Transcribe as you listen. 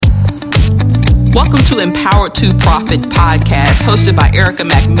Welcome to Empowered to Profit podcast, hosted by Erica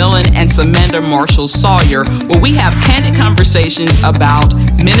McMillan and Samantha Marshall Sawyer, where we have candid conversations about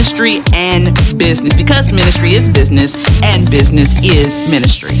ministry and business, because ministry is business and business is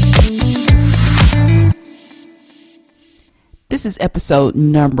ministry. This is episode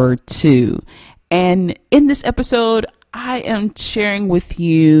number 2. And in this episode, I am sharing with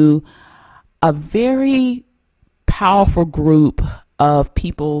you a very powerful group of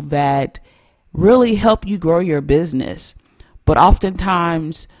people that really help you grow your business. But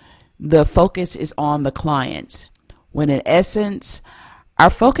oftentimes the focus is on the clients, when in essence, our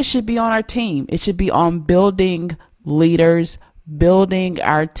focus should be on our team. It should be on building leaders, building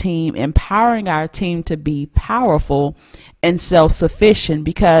our team, empowering our team to be powerful and self-sufficient,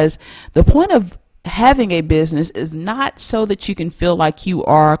 because the point of having a business is not so that you can feel like you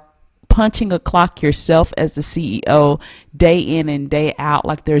are punching a clock yourself as the CEO day in and day out,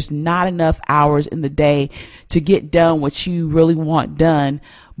 like there's not enough hours in the day to get done what you really want done.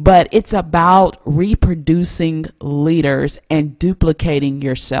 But it's about reproducing leaders and duplicating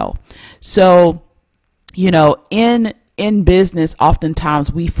yourself. So, in business,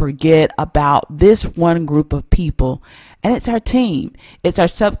 oftentimes we forget about this one group of people, and it's our team. It's our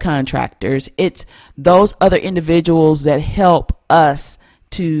subcontractors. It's those other individuals that help us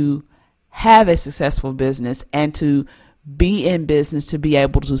to have a successful business and to be in business, to be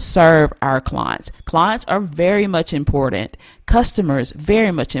able to serve our clients. Clients are very much important. Customers,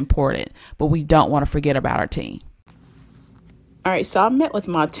 very much important, but we don't want to forget about our team. All right, so I met with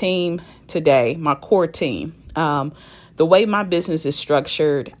my team today, my core team. The way my business is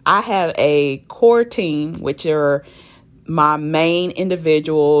structured, I have a core team, which are my main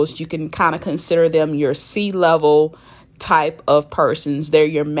individuals. You can kind of consider them your C-level type of persons. They're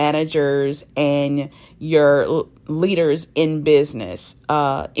your managers and your leaders in business,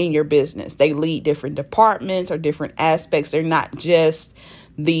 in your business. They lead different departments or different aspects. They're not just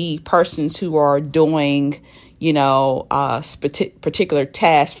the persons who are doing, particular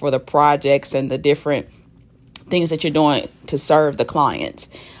tasks for the projects and the different things that you're doing to serve the clients.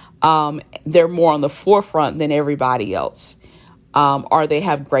 They're more on the forefront than everybody else, or they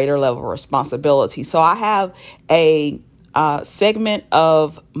have greater level of responsibility. So I have a segment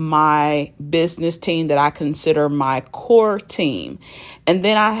of my business team that I consider my core team. And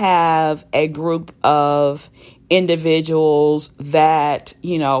then I have a group of individuals that,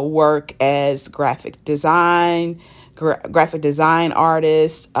 work as graphic design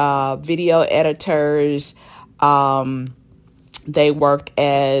artists, video editors. They work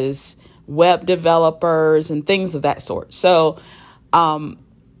as web developers and things of that sort. So, I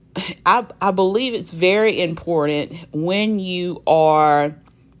believe it's very important when you are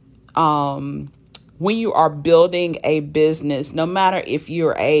building a business, no matter if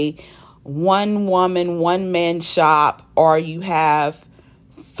you're a one-man shop, or you have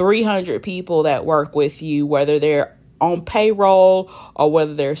 300 people that work with you, whether they're on payroll or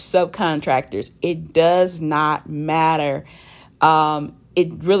whether they're subcontractors, it does not matter.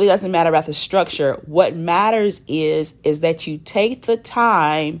 It really doesn't matter about the structure. What matters is that you take the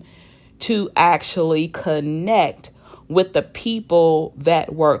time to actually connect with the people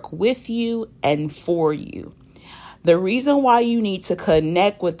that work with you and for you. The reason why you need to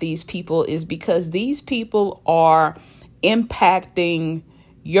connect with these people is because these people are impacting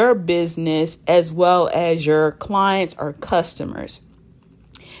your business as well as your clients or customers.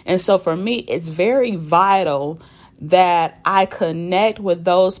 And so for me, it's very vital that I connect with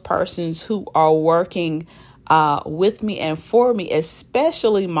those persons who are working with me and for me,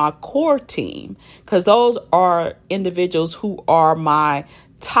 especially my core team, because those are individuals who are my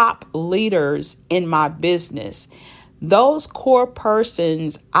top leaders in my business. Those core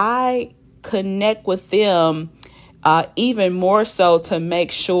persons, I connect with them even more so to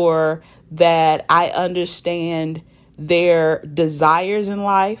make sure that I understand their desires in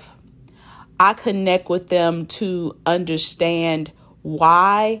life. I connect with them to understand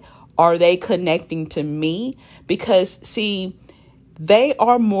why are they connecting to me, because see, they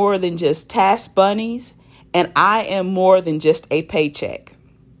are more than just task bunnies, and I am more than just a paycheck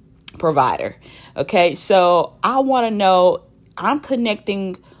provider. Okay, so I want to know, I'm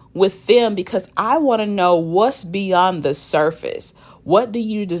connecting with them because I want to know what's beyond the surface. What do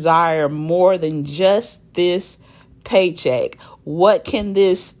you desire more than just this paycheck? What can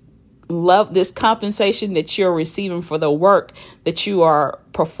this compensation that you're receiving for the work that you are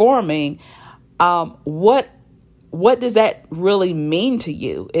performing, what does that really mean to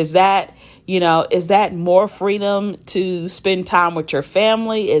you? Is that more freedom to spend time with your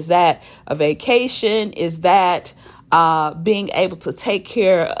family? Is that a vacation? Is that being able to take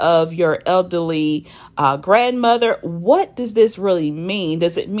care of your elderly grandmother. What does this really mean?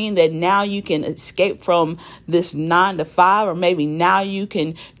 Does it mean that now you can escape from this 9 to 5, or maybe now you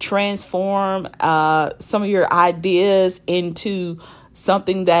can transform some of your ideas into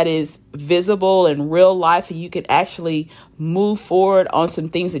something that is visible in real life, and you can actually move forward on some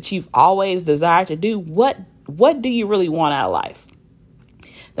things that you've always desired to do? What do you really want out of life?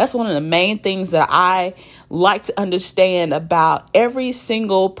 That's one of the main things that I like to understand about every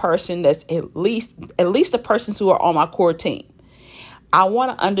single person that's at least the persons who are on my core team. I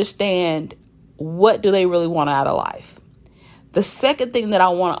want to understand, what do they really want out of life? The second thing that I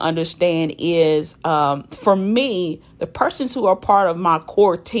want to understand is, for me, the persons who are part of my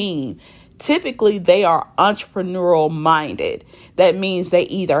core team, typically they are entrepreneurial minded. That means they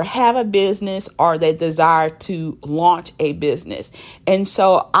either have a business or they desire to launch a business. And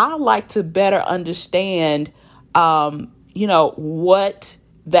so I like to better understand, what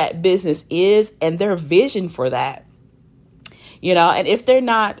that business is and their vision for that. And if they're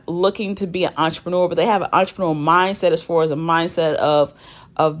not looking to be an entrepreneur, but they have an entrepreneurial mindset as far as a mindset of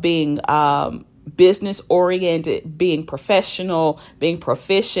being business oriented, being professional, being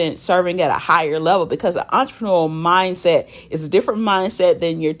proficient, serving at a higher level, because an entrepreneurial mindset is a different mindset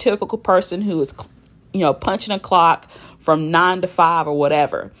than your typical person who is, punching a clock from 9 to 5 or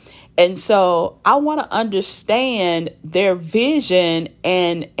whatever. And so I want to understand their vision,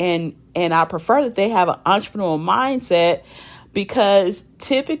 and I prefer that they have an entrepreneurial mindset, because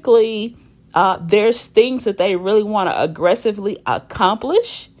typically there's things that they really want to aggressively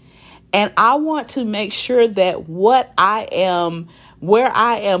accomplish. And I want to make sure that where I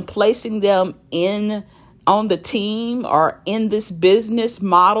am placing them on the team or in this business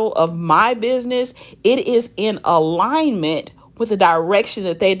model of my business, it is in alignment with the direction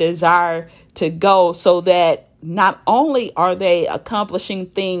that they desire to go, so that not only are they accomplishing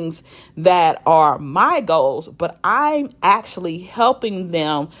things that are my goals, but I'm actually helping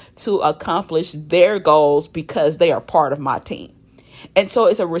them to accomplish their goals because they are part of my team. And so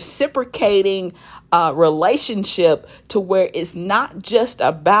it's a reciprocating relationship, to where it's not just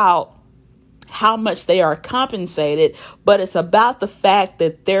about how much they are compensated, but it's about the fact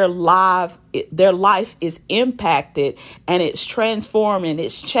that their life is impacted, and it's transformed, and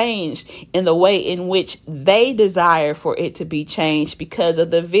it's changed in the way in which they desire for it to be changed, because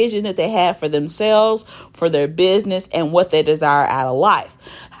of the vision that they have for themselves, for their business, and what they desire out of life.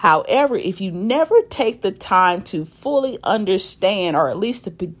 However, if you never take the time to fully understand, or at least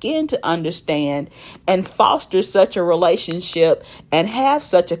to begin to understand and foster such a relationship and have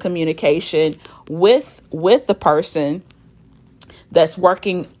such a communication with the person that's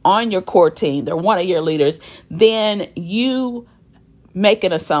working on your core team, they're one of your leaders, then you make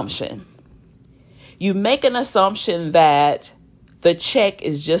an assumption. You make an assumption that the check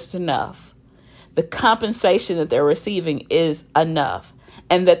is just enough. The compensation that they're receiving is enough.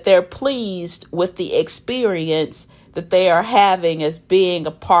 And that they're pleased with the experience that they are having as being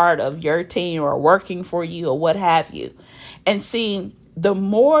a part of your team or working for you or what have you. And see, the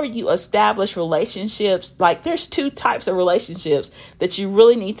more you establish relationships, like there's 2 types of relationships that you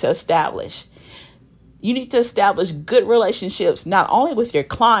really need to establish. You need to establish good relationships, not only with your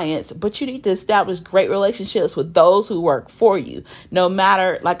clients, but you need to establish great relationships with those who work for you. No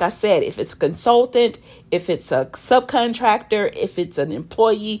matter, like I said, if it's a consultant, if it's a subcontractor, if it's an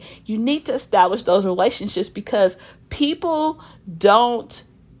employee, you need to establish those relationships, because people don't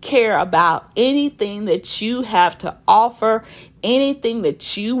care about anything that you have to offer, anything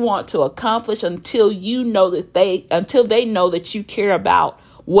that you want to accomplish, until they know that you care about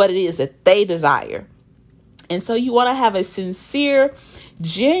what it is that they desire. And so you want to have a sincere,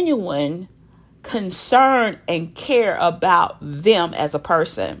 genuine concern and care about them as a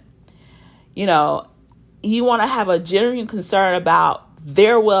person. You want to have a genuine concern about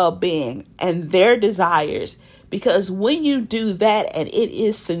their well-being and their desires, because when you do that and it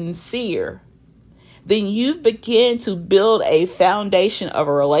is sincere, then you've begun to build a foundation of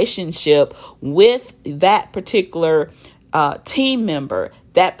a relationship with that particular team member,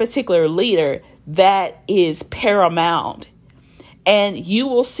 that particular leader, that is paramount. And you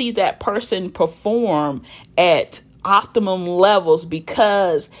will see that person perform at optimum levels,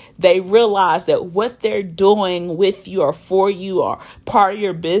 because they realize that what they're doing with you or for you or part of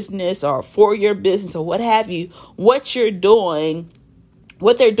your business or for your business or what have you, what they're doing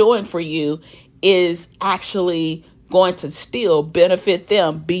for you is actually going to still benefit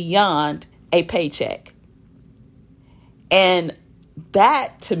them beyond a paycheck. And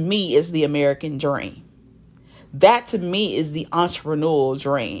that, to me, is the American dream. That, to me, is the entrepreneurial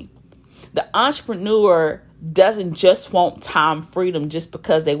dream. The entrepreneur doesn't just want time freedom just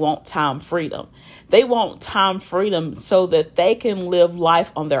because they want time freedom. They want time freedom so that they can live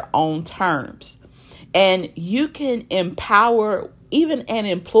life on their own terms. And you can empower even an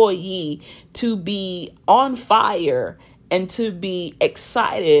employee to be on fire and to be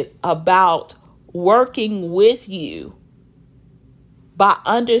excited about working with you by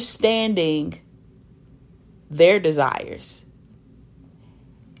understanding their desires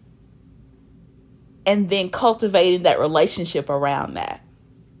and then cultivating that relationship around that.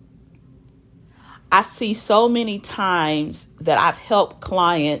 I see so many times that I've helped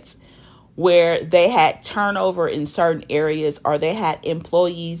clients where they had turnover in certain areas or they had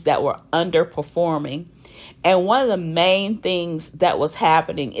employees that were underperforming. And one of the main things that was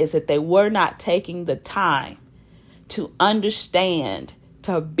happening is that they were not taking the time to understand,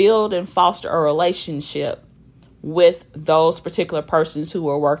 to build and foster a relationship with those particular persons who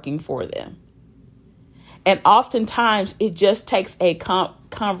were working for them. And oftentimes it just takes a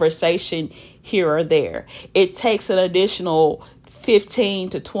conversation here or there. It takes an additional 15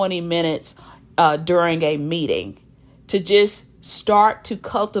 to 20 minutes during a meeting to just start to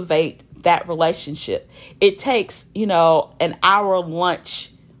cultivate that relationship. It takes, an hour lunch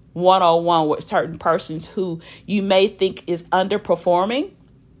one-on-one with certain persons who you may think is underperforming.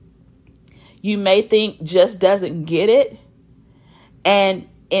 You may think just doesn't get it. And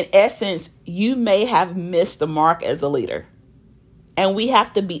in essence, you may have missed the mark as a leader. And we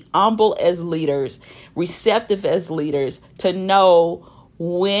have to be humble as leaders, receptive as leaders, to know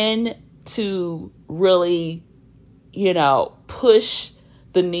when to really, push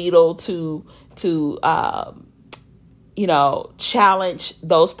the needle to challenge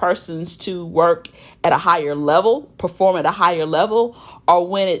those persons to work at a higher level, perform at a higher level, or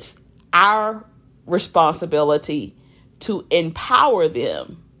when it's our responsibility to empower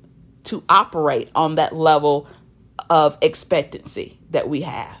them to operate on that level of expectancy that we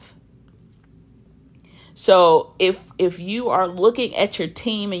have. So if you are looking at your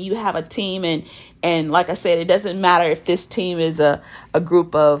team and you have a team and like I said, it doesn't matter if this team is a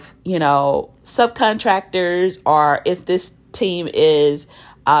group of, subcontractors or if this team is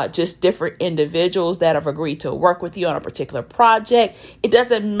just different individuals that have agreed to work with you on a particular project. It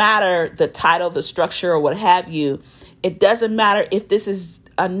doesn't matter the title, the structure, or what have you. It doesn't matter if this is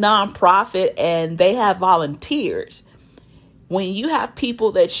a nonprofit and they have volunteers. When you have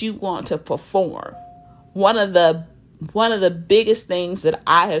people that you want to perform, one of the biggest things that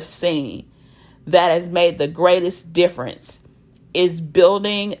I have seen that has made the greatest difference is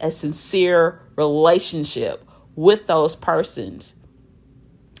building a sincere relationship with those persons,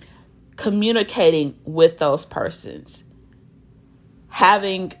 communicating with those persons,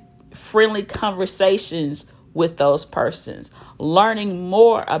 having friendly conversations with those persons, learning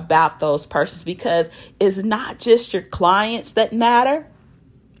more about those persons, because it's not just your clients that matter.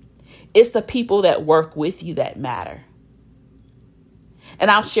 It's the people that work with you that matter. And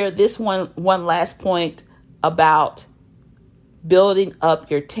I'll share this one last point about building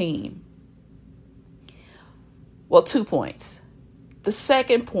up your team. Well, 2 points. The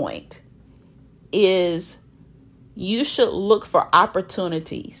second point is you should look for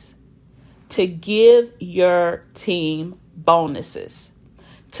opportunities to give your team bonuses,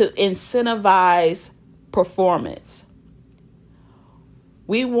 to incentivize performance.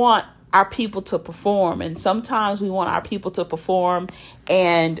 We want our people to perform, and sometimes we want our people to perform,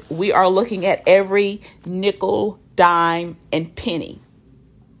 and we are looking at every nickel, dime, and penny.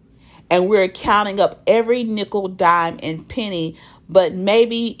 And we're counting up every nickel, dime, and penny, but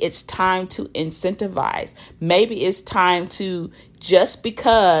maybe it's time to incentivize. Maybe it's time to, just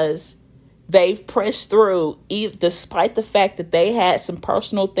because they've pressed through, despite the fact that they had some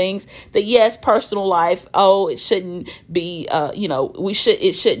personal things that, yes, personal life, it shouldn't be,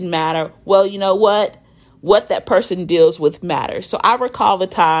 it shouldn't matter. Well, you know what that person deals with matters. So I recall the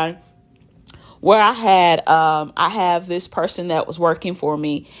time where I have this person that was working for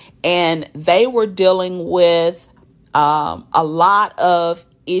me, and they were dealing with a lot of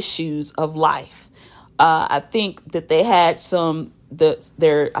issues of life. I think that they had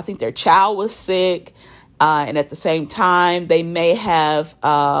I think their child was sick, and at the same time, they may have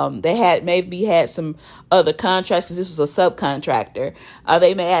had some other contracts, because this was a subcontractor.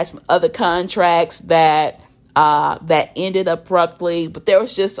 They may have some other contracts that ended abruptly, but there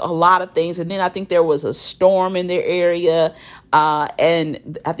was just a lot of things. And then I think there was a storm in their area,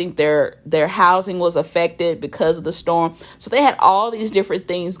 and I think their housing was affected because of the storm. So they had all these different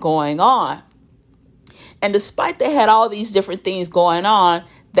things going on. And despite they had all these different things going on,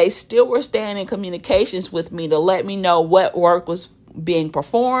 they still were staying in communications with me to let me know what work was being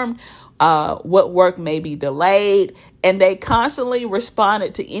performed, what work may be delayed, and they constantly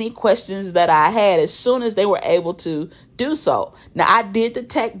responded to any questions that I had as soon as they were able to do so. Now, I did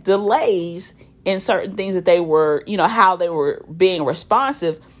detect delays in certain things that they were, how they were being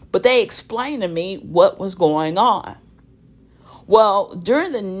responsive, but they explained to me what was going on. Well,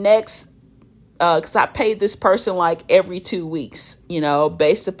 during the next, because I paid this person like every 2 weeks,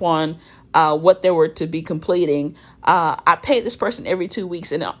 based upon what they were to be completing. I paid this person every 2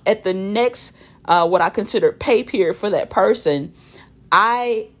 weeks. And at the next, what I considered pay period for that person,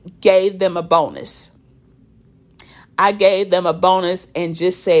 I gave them a bonus. I gave them a bonus and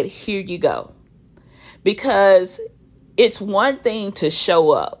just said, here you go. Because it's one thing to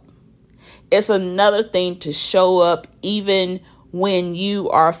show up. It's another thing to show up even when you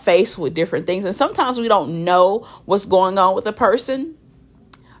are faced with different things. And sometimes we don't know what's going on with a person.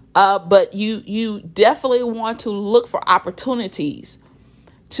 But you definitely want to look for opportunities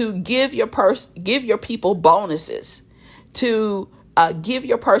to give your people bonuses, to give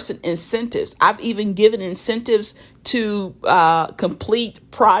your person incentives. I've even given incentives to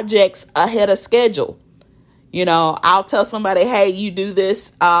complete projects ahead of schedule. I'll tell somebody, hey, you do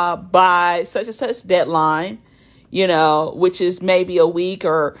this by such and such deadline, which is maybe a week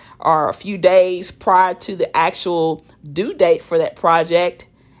or a few days prior to the actual due date for that project.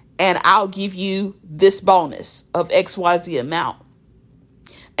 And I'll give you this bonus of XYZ amount.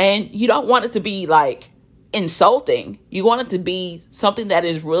 And you don't want it to be like insulting. You want it to be something that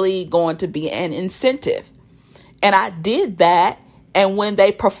is really going to be an incentive. And I did that. And when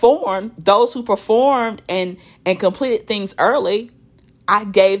they performed, those who performed and completed things early, I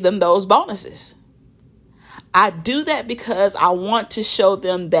gave them those bonuses. I do that because I want to show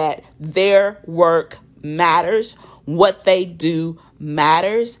them that their work matters. What they do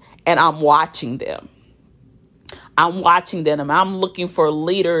matters. And I'm watching them. I'm looking for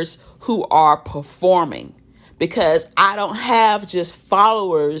leaders who are performing, because I don't have just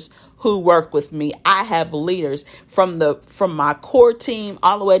followers who work with me. I have leaders from my core team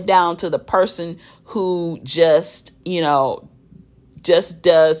all the way down to the person who just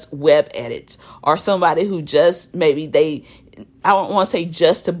does web edits, or somebody who just I don't want to say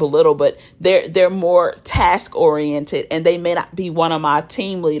just to belittle, but they're more task oriented, and they may not be one of my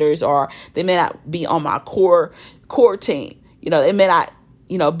team leaders, or they may not be on my core team. They may not,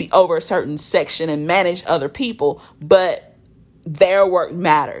 be over a certain section and manage other people, but their work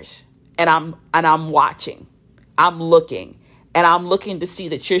matters. And I'm watching, I'm looking to see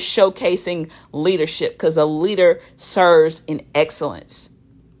that you're showcasing leadership, because a leader serves in excellence,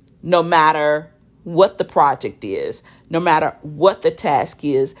 no matter what the project is, no matter what the task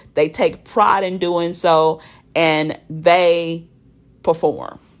is. They take pride in doing so, and they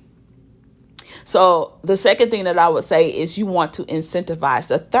perform. So the second thing that I would say is you want to incentivize.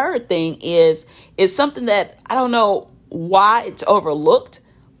 The third thing is something that I don't know why it's overlooked,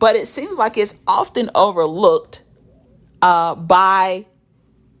 but it seems like it's often overlooked by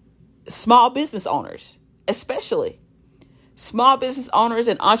small business owners, especially small business owners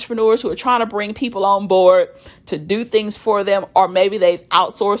and entrepreneurs who are trying to bring people on board to do things for them, or maybe they've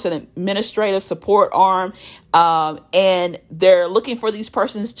outsourced an administrative support arm, and they're looking for these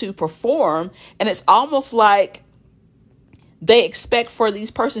persons to perform. And it's almost like they expect for these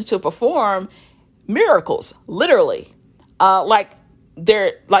persons to perform miracles, literally. Like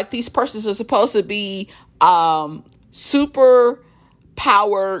these persons are supposed to be super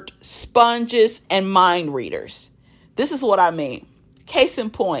powered sponges and mind readers. This is what I mean. Case in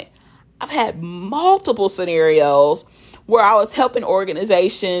point, I've had multiple scenarios where I was helping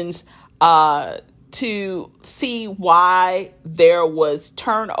organizations to see why there was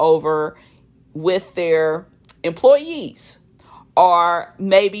turnover with their employees. Or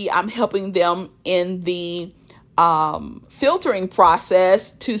maybe I'm helping them in the filtering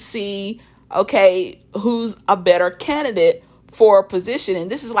process to see, okay, who's a better candidate for a position.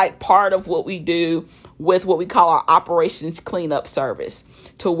 And this is like part of what we do with what we call our operations cleanup service,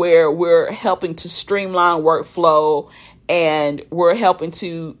 to where we're helping to streamline workflow and we're helping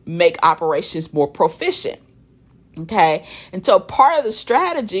to make operations more proficient. Okay. And so part of the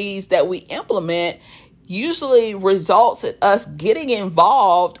strategies that we implement usually results in us getting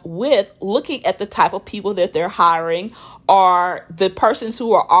involved with looking at the type of people that they're hiring, or the persons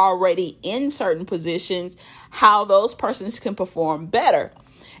who are already in certain positions, how those persons can perform better.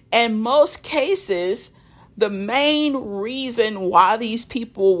 In most cases, the main reason why these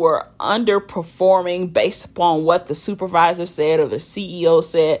people were underperforming based upon what the supervisor said or the CEO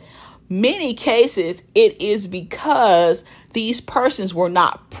said, many cases it is because these persons were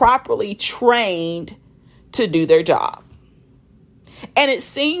not properly trained to do their job. And it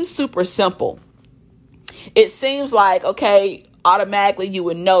seems super simple. It seems like, okay, automatically you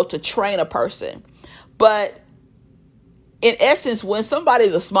would know to train a person. But in essence, when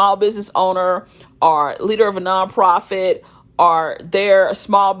somebody's a small business owner or leader of a nonprofit, or they're a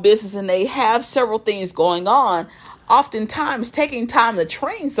small business and they have several things going on, oftentimes taking time to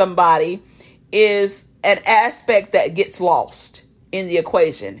train somebody is an aspect that gets lost in the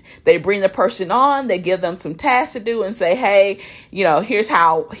equation. They bring the person on, they give them some tasks to do and say, hey, here's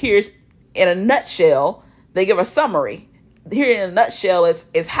in a nutshell, they give a summary. Here in a nutshell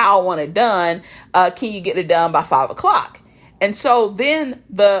is how I want it done. Can you get it done by 5:00? And so then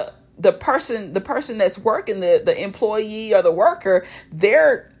the person that's working, the employee or the worker,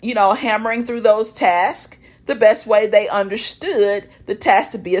 they're, hammering through those tasks the best way they understood the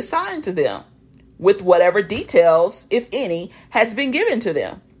task to be assigned to them, with whatever details, if any, has been given to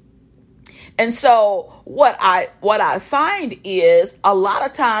them. And so what I find is a lot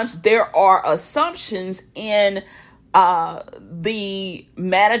of times there are assumptions in the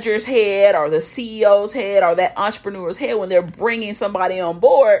manager's head or the CEO's head or that entrepreneur's head when they're bringing somebody on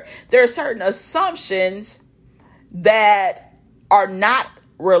board. There are certain assumptions that are not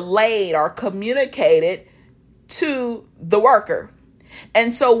relayed or communicated to the worker.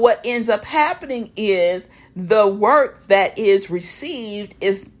 And so what ends up happening is the work that is received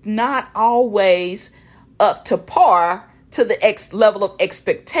is not always up to par to the level of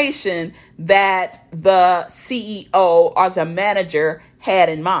expectation that the CEO or the manager had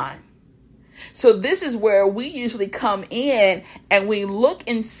in mind. So this is where we usually come in and we look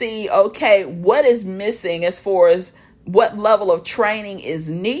and see, okay, what is missing as far as what level of training is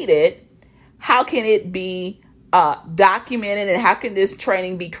needed? How can it be documented, and how can this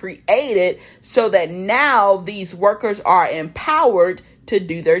training be created so that now these workers are empowered to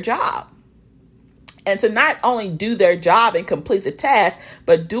do their job? And to not only do their job and complete the task,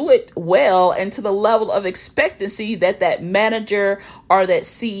 but do it well and to the level of expectancy that manager or that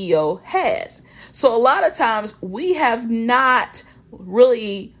CEO has. So a lot of times we have not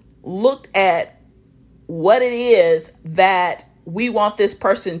really looked at what it is that we want this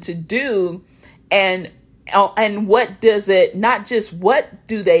person to do, and what does it, not just what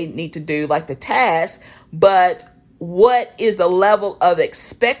do they need to do, like the task, but what is the level of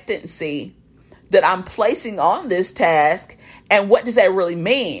expectancy that I'm placing on this task, and what does that really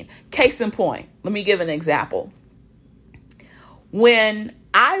mean? Case in point, let me give an example. When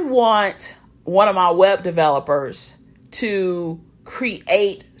I want one of my web developers to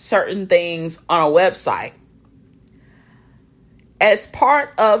create certain things on a website, as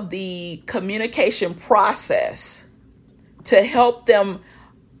part of the communication process to help them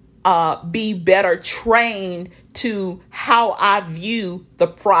be better trained to how I view the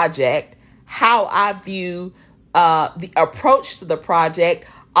project, how I view the approach to the project,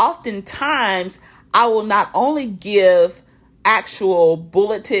 oftentimes I will not only give actual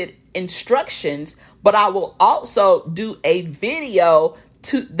bulleted instructions, but I will also do a video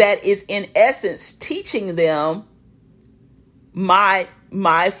that is in essence teaching them my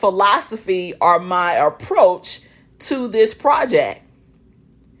philosophy or my approach to this project.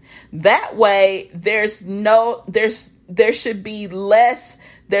 That way there's less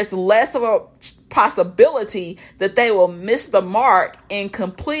of a possibility that they will miss the mark in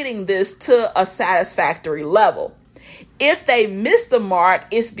completing this to a satisfactory level. If they miss the mark,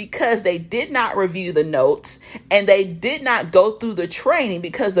 it's because they did not review the notes and they did not go through the training,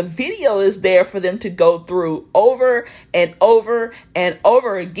 because the video is there for them to go through over and over and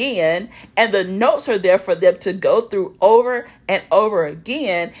over again. And the notes are there for them to go through over and over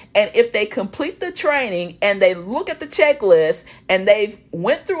again. And if they complete the training and they look at the checklist and they've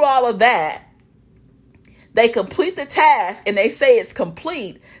went through all of that, they complete the task and they say it's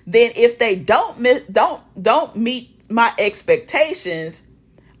complete, then if they don't meet my expectations,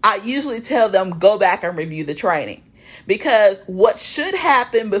 I usually tell them go back and review the training. Because what should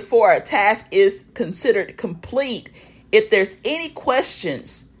happen before a task is considered complete, if there's any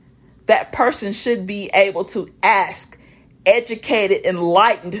questions, that person should be able to ask educated,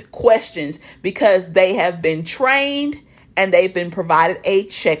 enlightened questions, because they have been trained and they've been provided a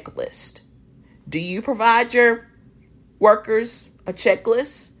checklist. Do you provide your workers a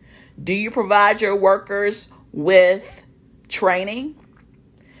checklist? Do you provide your workers with training?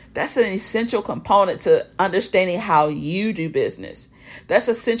 That's an essential component to understanding how you do business. That's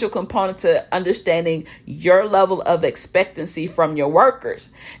an essential component to understanding your level of expectancy from your workers.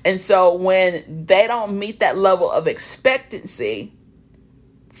 And so when they don't meet that level of expectancy,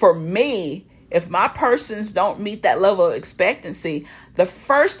 for me, if my persons don't meet that level of expectancy, the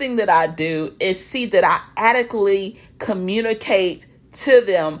first thing that I do is see that I adequately communicate to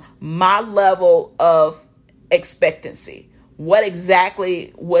them my level of expectancy. What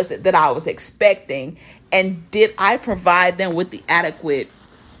exactly was it that I was expecting? And did I provide them with the adequate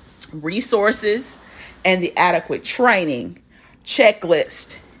resources and the adequate training,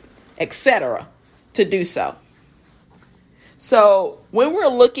 checklist, etc. to do so? So when we're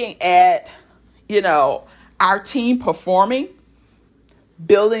looking at, our team performing,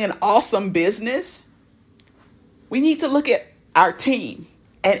 building an awesome business, we need to look at our team.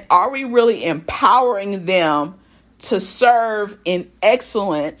 And are we really empowering them to serve in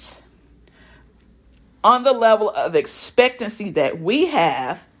excellence on the level of expectancy that we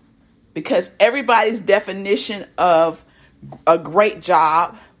have? Because everybody's definition of a great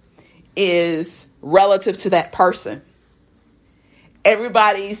job is relative to that person.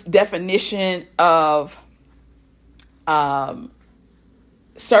 Everybody's definition of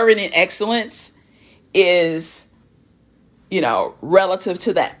serving in excellence is, relative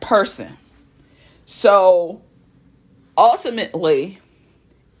to that person. So ultimately,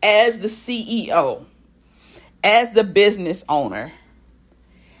 as the CEO, as the business owner,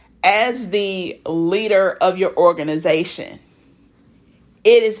 as the leader of your organization,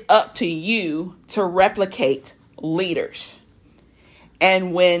 it is up to you to replicate leaders.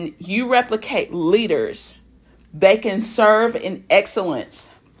 And when you replicate leaders, they can serve in excellence,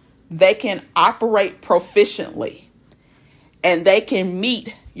 they can operate proficiently, and they can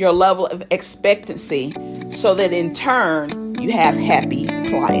meet your level of expectancy so that in turn you have happy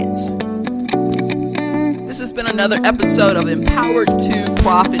clients. This has been another episode of Empowered to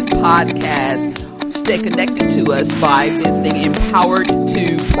Profit podcast. Stay connected to us by visiting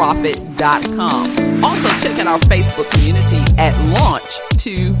empowered2profit.com. Also, check out our Facebook community at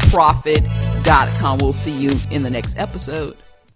launch2profit.com. We'll see you in the next episode.